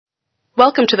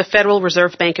Welcome to the Federal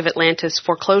Reserve Bank of Atlanta's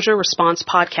Foreclosure Response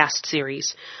Podcast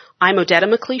Series. I'm Odetta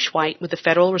McLeish-White with the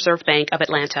Federal Reserve Bank of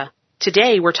Atlanta.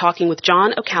 Today we're talking with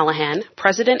John O'Callaghan,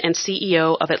 President and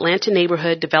CEO of Atlanta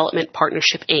Neighborhood Development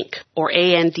Partnership, Inc., or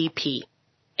ANDP.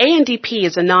 ANDP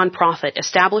is a nonprofit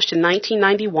established in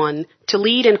 1991 to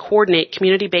lead and coordinate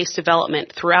community-based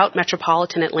development throughout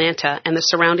metropolitan Atlanta and the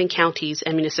surrounding counties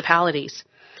and municipalities.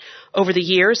 Over the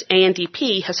years,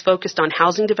 ANDP has focused on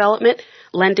housing development,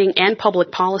 lending, and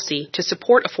public policy to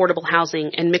support affordable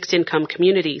housing and mixed-income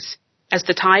communities. As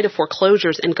the tide of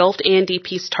foreclosures engulfed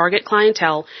ANDP's target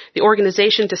clientele, the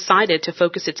organization decided to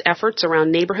focus its efforts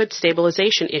around neighborhood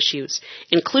stabilization issues,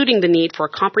 including the need for a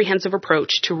comprehensive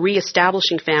approach to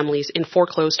reestablishing families in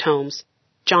foreclosed homes.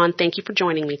 John, thank you for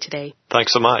joining me today.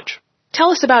 Thanks so much.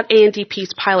 Tell us about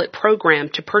ANDP's pilot program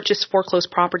to purchase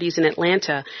foreclosed properties in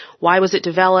Atlanta. Why was it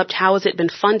developed? How has it been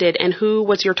funded? And who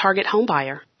was your target home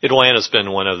buyer? Atlanta's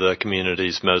been one of the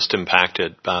communities most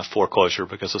impacted by foreclosure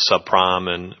because of subprime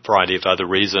and a variety of other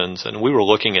reasons. And we were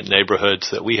looking at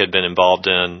neighborhoods that we had been involved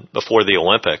in before the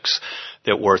Olympics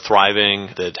that were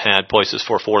thriving, that had places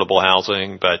for affordable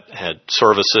housing, but had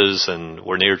services and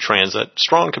were near transit,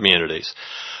 strong communities.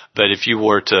 But if you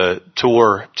were to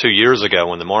tour 2 years ago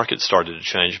when the market started to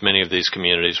change, many of these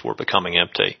communities were becoming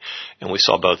empty. And we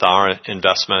saw both our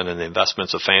investment and the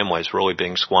investments of families really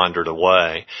being squandered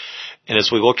away. And as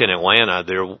we look in Atlanta,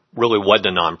 there really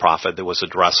wasn't a nonprofit that was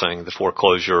addressing the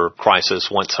foreclosure crisis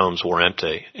once homes were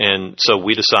empty. And so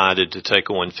we decided to take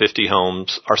on 50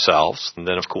 homes ourselves. And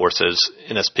then, of course, as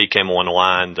NSP came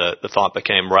online, the thought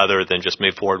became rather than just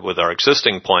move forward with our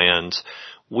existing plans,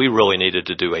 we really needed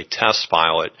to do a test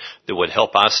pilot that would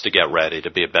help us to get ready to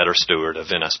be a better steward of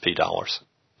NSP dollars.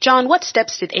 John, what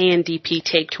steps did ANDP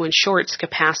take to ensure its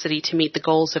capacity to meet the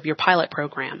goals of your pilot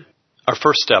program? Our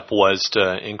first step was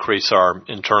to increase our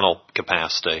internal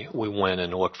capacity. We went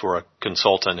and looked for a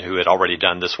consultant who had already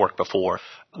done this work before.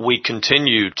 We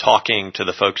continued talking to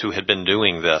the folks who had been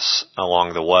doing this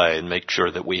along the way and make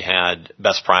sure that we had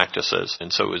best practices.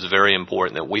 And so it was very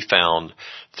important that we found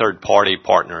third-party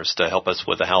partners to help us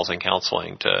with the housing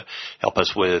counseling, to help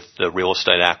us with the real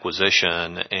estate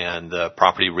acquisition and the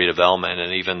property redevelopment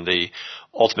and even the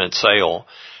ultimate sale.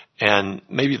 And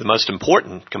maybe the most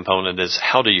important component is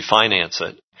how do you finance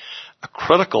it? A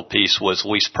critical piece was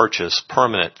lease purchase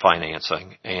permanent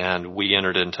financing, and we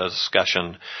entered into a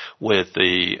discussion with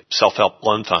the Self-Help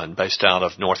Loan Fund based out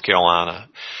of North Carolina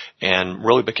and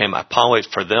really became a pilot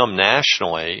for them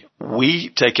nationally.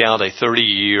 We take out a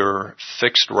 30-year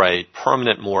fixed rate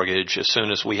permanent mortgage as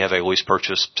soon as we have a lease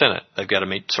purchase tenant. They've got to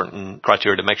meet certain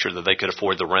criteria to make sure that they could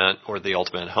afford the rent or the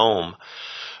ultimate home.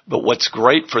 But what's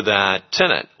great for that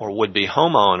tenant or would-be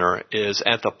homeowner is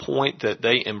at the point that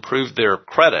they improve their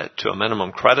credit to a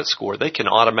minimum credit score, they can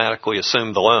automatically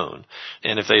assume the loan.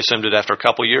 And if they assumed it after a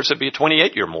couple of years, it'd be a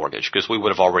 28-year mortgage because we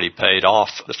would have already paid off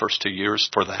the first 2 years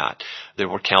for that. There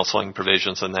were counseling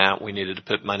provisions in that. We needed to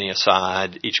put money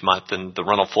aside each month in the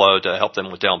rental flow to help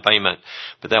them with down payment.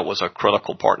 But that was a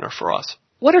critical partner for us.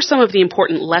 What are some of the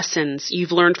important lessons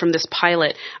you've learned from this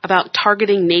pilot about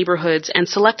targeting neighborhoods and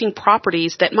selecting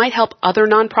properties that might help other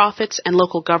nonprofits and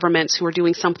local governments who are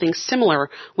doing something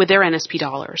similar with their NSP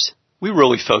dollars? We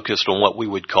really focused on what we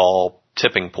would call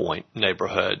tipping point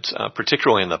neighborhoods,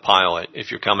 particularly in the pilot. If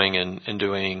you're coming in and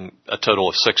doing a total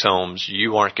of 6 homes,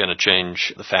 you aren't going to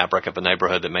change the fabric of a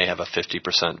neighborhood that may have a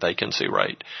 50% vacancy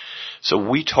rate. So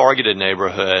we targeted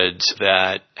neighborhoods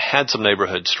that had some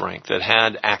neighborhood strength, that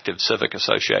had active civic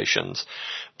associations,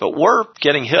 but were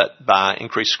getting hit by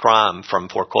increased crime from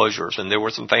foreclosures. And there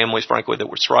were some families, frankly, that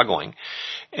were struggling.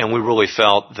 And we really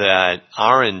felt that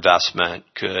our investment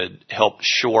could help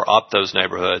shore up those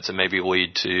neighborhoods and maybe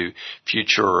lead to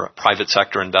future private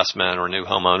sector investment or new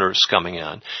homeowners coming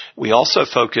in. We also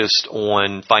focused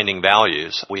on finding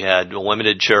values. We had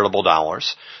limited charitable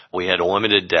dollars. We had a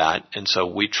limited debt, and so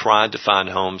we tried to find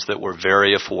homes that were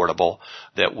very affordable,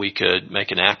 that we could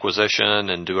make an acquisition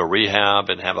and do a rehab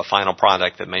and have a final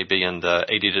product that may be in the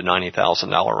 $80,000 to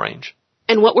 $90,000 range.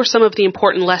 And what were some of the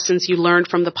important lessons you learned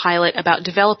from the pilot about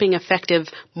developing effective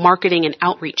marketing and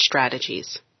outreach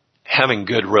strategies? Having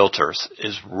good realtors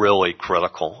is really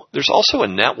critical. There's also a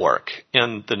network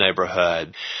in the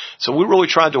neighborhood. So we really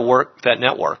tried to work that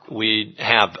network. We'd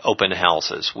have open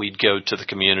houses. We'd go to the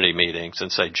community meetings and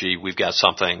say, gee, we've got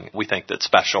something we think that's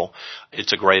special.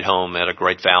 It's a great home at a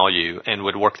great value, and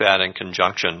would work that in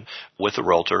conjunction with the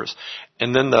realtors.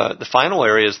 And then the final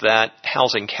area is that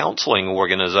housing counseling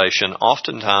organization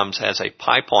oftentimes has a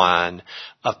pipeline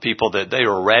of people that they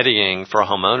are readying for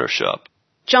home ownership.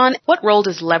 John, what role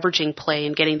does leveraging play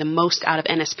in getting the most out of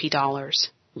NSP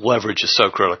dollars? Leverage is so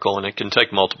critical, and it can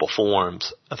take multiple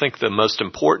forms. I think the most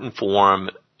important form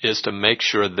is to make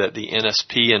sure that the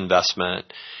NSP investment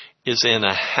is in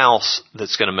a house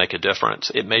that's going to make a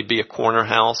difference. It may be a corner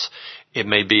house. It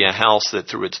may be a house that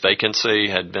through its vacancy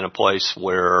had been a place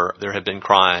where there had been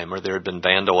crime or there had been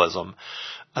vandalism.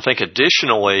 I think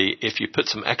additionally, if you put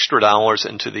some extra dollars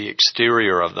into the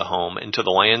exterior of the home, into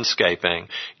the landscaping,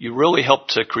 you really help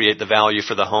to create the value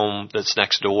for the home that's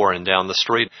next door and down the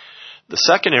street. The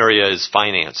second area is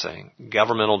financing.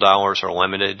 Governmental dollars are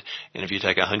limited, and if you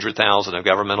take $100,000 of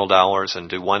governmental dollars and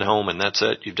do one home and that's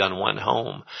it, you've done one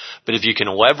home. But if you can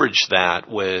leverage that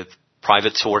with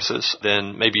private sources,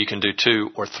 then maybe you can do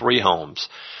 2 or 3 homes.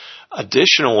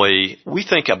 Additionally, we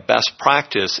think a best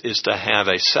practice is to have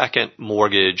a second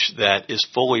mortgage that is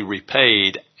fully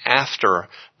repaid after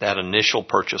that initial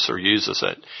purchaser uses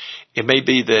it. It may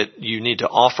be that you need to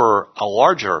offer a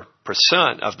larger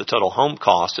percent of the total home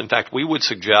cost. In fact, we would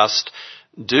suggest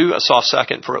do a soft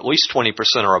second for at least 20%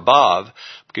 or above,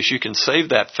 because you can save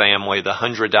that family the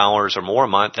 $100 or more a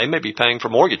month. They may be paying for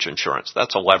mortgage insurance.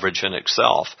 That's a leverage in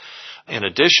itself. And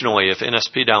additionally, if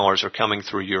NSP dollars are coming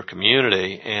through your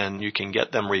community and you can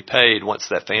get them repaid once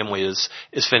that family is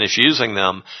finished using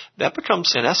them, that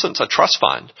becomes, in essence, a trust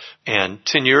fund. And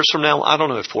 10 years from now, I don't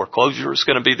know if foreclosure is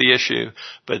going to be the issue,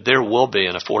 but there will be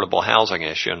an affordable housing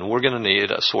issue. And we're going to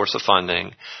need a source of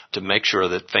funding to make sure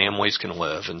that families can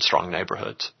live in strong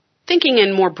neighborhoods. Thinking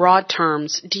in more broad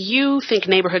terms, do you think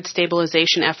neighborhood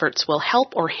stabilization efforts will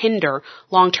help or hinder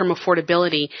long-term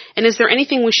affordability? And is there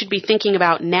anything we should be thinking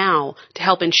about now to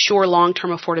help ensure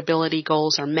long-term affordability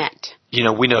goals are met? You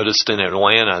know, we noticed in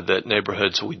Atlanta that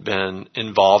neighborhoods we'd been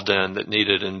involved in that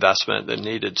needed investment, that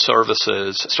needed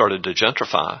services, started to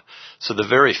gentrify. So the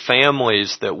very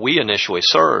families that we initially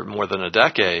served more than a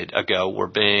decade ago were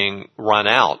being run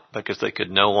out because they could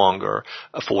no longer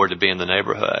afford to be in the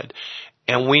neighborhood.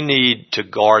 And we need to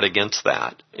guard against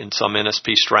that. In some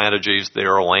NSP strategies,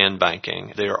 there are land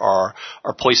banking. There are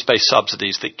place-based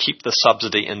subsidies that keep the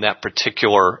subsidy in that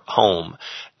particular home.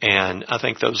 And I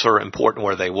think those are important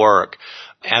where they work.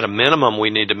 At a minimum, we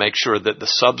need to make sure that the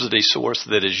subsidy source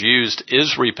that is used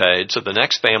is repaid. So the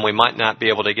next family might not be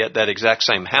able to get that exact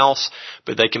same house,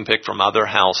 but they can pick from other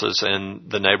houses in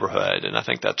the neighborhood. And I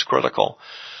think that's critical.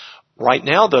 Right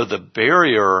now, though, the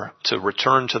barrier to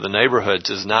return to the neighborhoods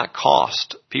is not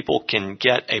cost. People can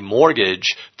get a mortgage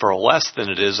for less than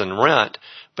it is in rent,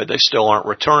 but they still aren't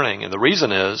returning. And the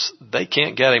reason is they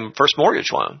can't get a first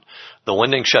mortgage loan. The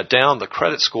lending shut down. The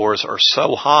credit scores are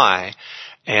so high.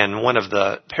 And one of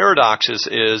the paradoxes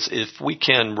is if we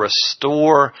can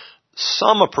restore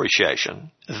some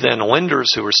appreciation, then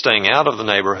lenders who are staying out of the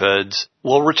neighborhoods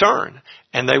will return.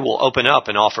 And they will open up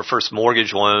and offer first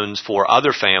mortgage loans for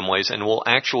other families, and we'll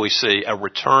actually see a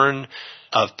return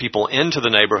of people into the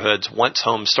neighborhoods once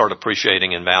homes start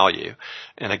appreciating in value.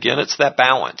 And again, it's that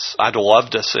balance. I'd love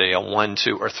to see a 1,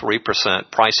 2, or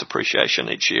 3% price appreciation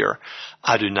each year.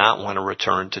 I do not want to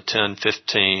return to 10,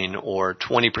 15, or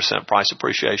 20% price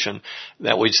appreciation.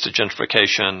 That leads to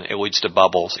gentrification. It leads to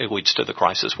bubbles. It leads to the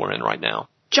crisis we're in right now.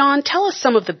 John, tell us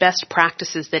some of the best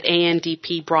practices that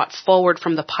ANDP brought forward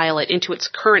from the pilot into its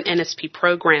current NSP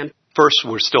program. First,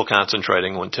 we're still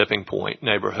concentrating on tipping point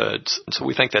neighborhoods. And so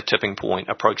we think that tipping point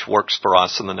approach works for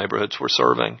us in the neighborhoods we're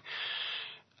serving.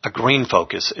 A green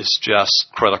focus is just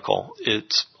critical.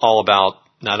 It's all about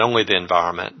not only the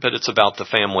environment, but it's about the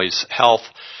family's health,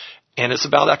 and it's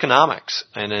about economics.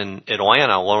 And in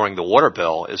Atlanta, lowering the water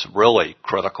bill is really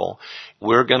critical.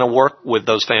 We're going to work with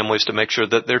those families to make sure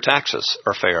that their taxes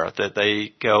are fair, that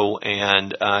they go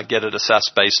and get it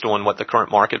assessed based on what the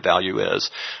current market value is.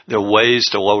 There are ways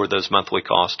to lower those monthly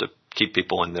costs to keep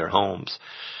people in their homes.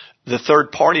 The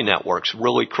third-party network's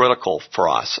really critical for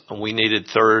us. We needed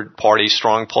third-party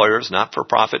strong players, not for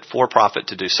profit, for profit,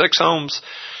 to do 6 homes.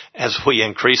 As we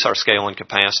increase our scale and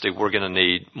capacity, we're going to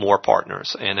need more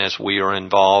partners. And as we are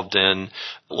involved in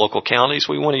local counties,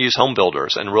 we want to use home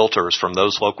builders and realtors from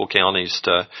those local counties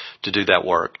to do that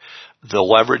work. The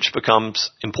leverage becomes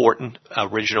important.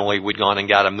 Originally, we'd gone and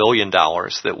got $1 million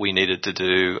that we needed to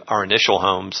do our initial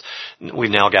homes. We've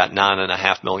now got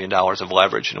 $9.5 million of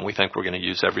leverage, and we think we're going to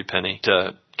use every penny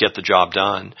to get the job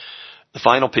done. The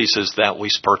final piece is that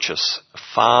lease purchase.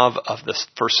 5 of the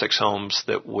first 6 homes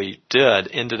that we did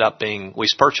ended up being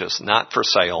lease purchase, not for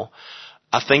sale.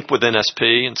 I think with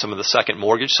NSP and some of the second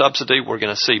mortgage subsidy, we're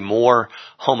going to see more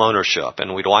home ownership,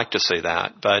 and we'd like to see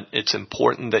that. But it's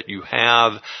important that you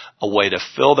have a way to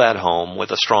fill that home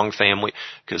with a strong family,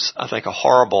 because I think a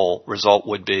horrible result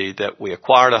would be that we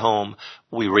acquired a home,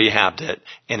 we rehabbed it,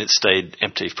 and it stayed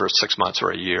empty for 6 months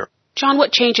or a year. John,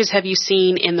 what changes have you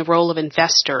seen in the role of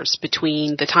investors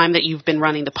between the time that you've been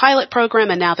running the pilot program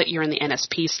and now that you're in the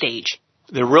NSP stage?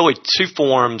 There are really two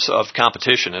forms of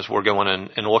competition as we're going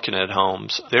and looking at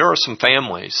homes. There are some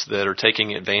families that are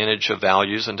taking advantage of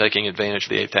values and taking advantage of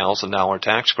the $8,000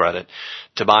 tax credit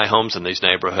to buy homes in these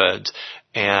neighborhoods.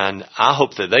 And I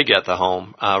hope that they get the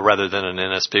home rather than an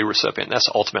NSP recipient. That's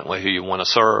ultimately who you want to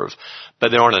serve.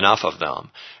 But there aren't enough of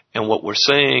them. And what we're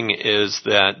seeing is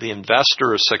that the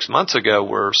investors 6 months ago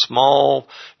were small,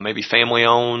 maybe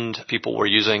family-owned. People were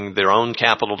using their own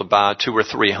capital to buy 2 or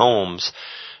 3 homes.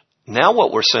 Now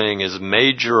what we're seeing is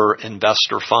major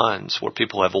investor funds where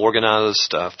people have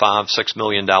organized a $5-6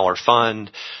 million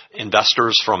fund.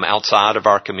 Investors from outside of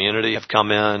our community have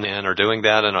come in and are doing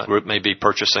that, and a group may be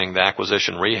purchasing the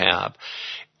acquisition rehab.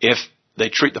 If they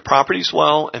treat the properties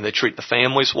well and they treat the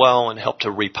families well and help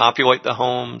to repopulate the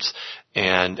homes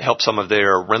and help some of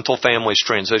their rental families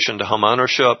transition to home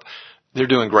ownership, they're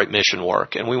doing great mission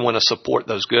work, and we want to support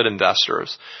those good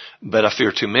investors. But I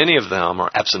fear too many of them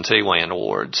are absentee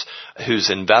landlords whose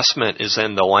investment is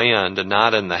in the land and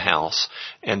not in the house,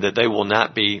 and that they will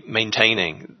not be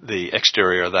maintaining the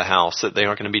exterior of the house, that they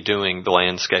aren't going to be doing the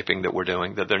landscaping that we're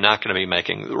doing, that they're not going to be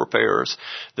making the repairs,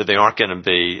 that they aren't going to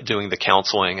be doing the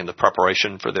counseling and the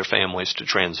preparation for their families to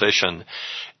transition.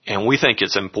 And we think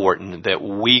it's important that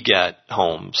we get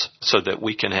homes so that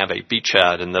we can have a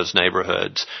beachhead in those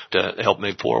neighborhoods to help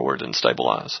move forward and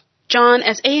stabilize. John,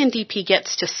 as ANDP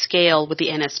gets to scale with the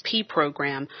NSP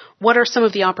program, what are some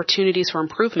of the opportunities for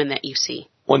improvement that you see?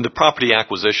 On the property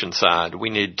acquisition side,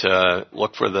 we need to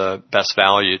look for the best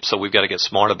value, so we've got to get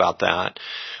smart about that.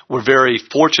 We're very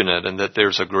fortunate in that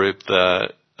there's a group,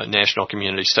 the National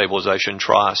Community Stabilization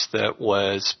Trust, that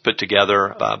was put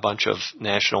together by a bunch of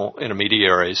national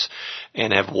intermediaries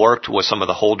and have worked with some of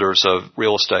the holders of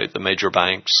real estate, the major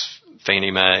banks,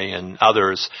 Fannie Mae and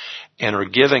others, and are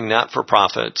giving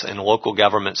not-for-profits and local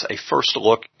governments a first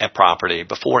look at property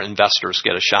before investors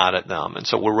get a shot at them. And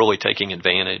so we're really taking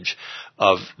advantage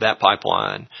of that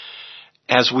pipeline.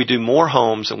 As we do more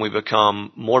homes and we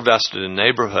become more vested in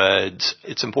neighborhoods,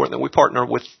 it's important that we partner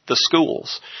with the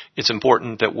schools. It's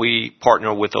important that we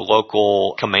partner with the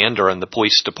local commander and the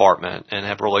police department and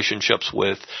have relationships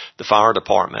with the fire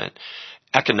department.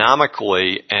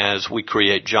 Economically, as we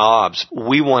create jobs,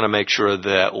 we want to make sure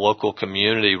that local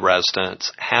community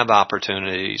residents have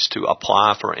opportunities to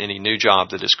apply for any new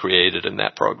job that is created in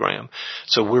that program.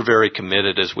 So we're very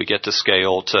committed as we get to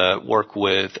scale to work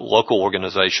with local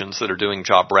organizations that are doing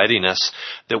job readiness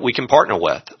that we can partner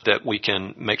with, that we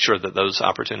can make sure that those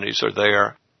opportunities are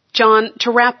there. John,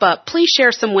 to wrap up, please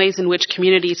share some ways in which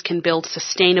communities can build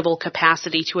sustainable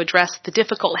capacity to address the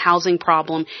difficult housing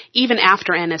problem even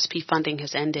after NSP funding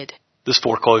has ended. This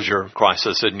foreclosure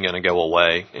crisis isn't going to go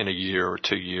away in a year or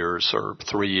 2 years or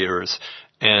 3 years.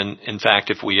 And in fact,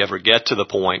 if we ever get to the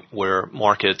point where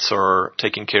markets are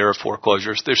taking care of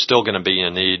foreclosures, there's still going to be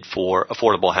a need for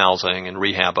affordable housing and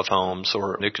rehab of homes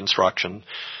or new construction.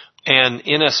 And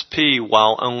NSP,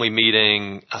 while only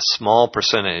meeting a small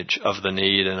percentage of the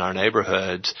need in our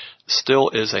neighborhoods, still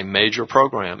is a major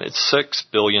program. It's $6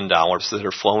 billion that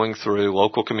are flowing through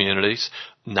local communities,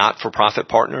 not-for-profit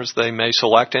partners they may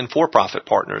select, and for-profit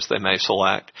partners they may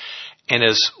select. And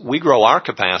as we grow our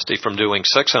capacity from doing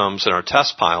 6 homes in our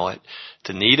test pilot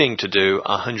to needing to do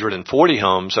 140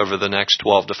 homes over the next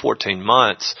 12 to 14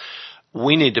 months,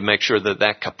 we need to make sure that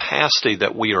that capacity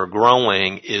that we are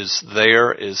growing is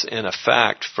in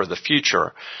effect for the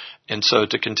future. And so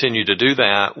to continue to do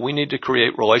that, we need to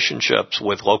create relationships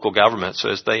with local governments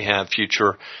as they have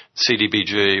future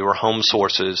CDBG or home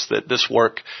sources, that this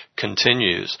work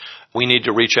continues. We need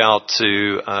to reach out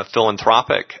to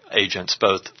philanthropic agents,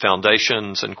 both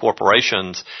foundations and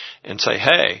corporations, and say,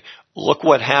 hey, look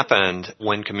what happened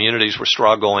when communities were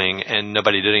struggling and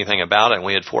nobody did anything about it and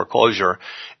we had foreclosure.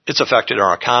 It's affected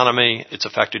our economy. It's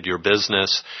affected your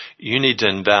business. You need to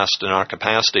invest in our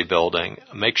capacity building.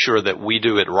 Make sure that we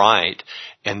do it right.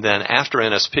 And then after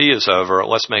NSP is over,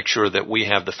 let's make sure that we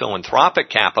have the philanthropic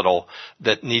capital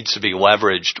that needs to be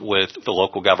leveraged with the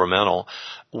local governmental.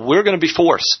 We're going to be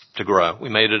forced to grow. We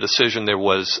made a decision there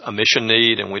was a mission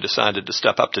need and we decided to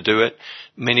step up to do it.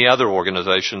 Many other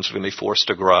organizations are going to be forced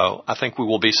to grow. I think we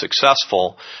will be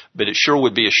successful, but it sure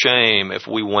would be a shame if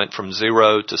we went from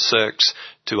 0 to 6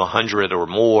 to 100 or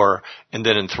more and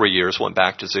then in 3 years went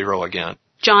back to 0 again.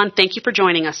 John, thank you for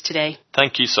joining us today.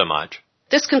 Thank you so much.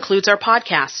 This concludes our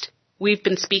podcast. We've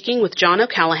been speaking with John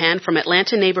O'Callahan from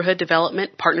Atlanta Neighborhood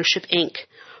Development Partnership, Inc.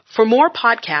 For more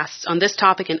podcasts on this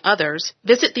topic and others,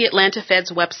 visit the Atlanta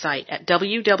Fed's website at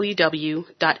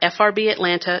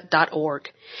www.frbatlanta.org.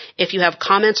 If you have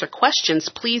comments or questions,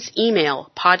 please email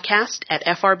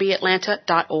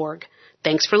podcast@frbatlanta.org.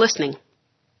 Thanks for listening.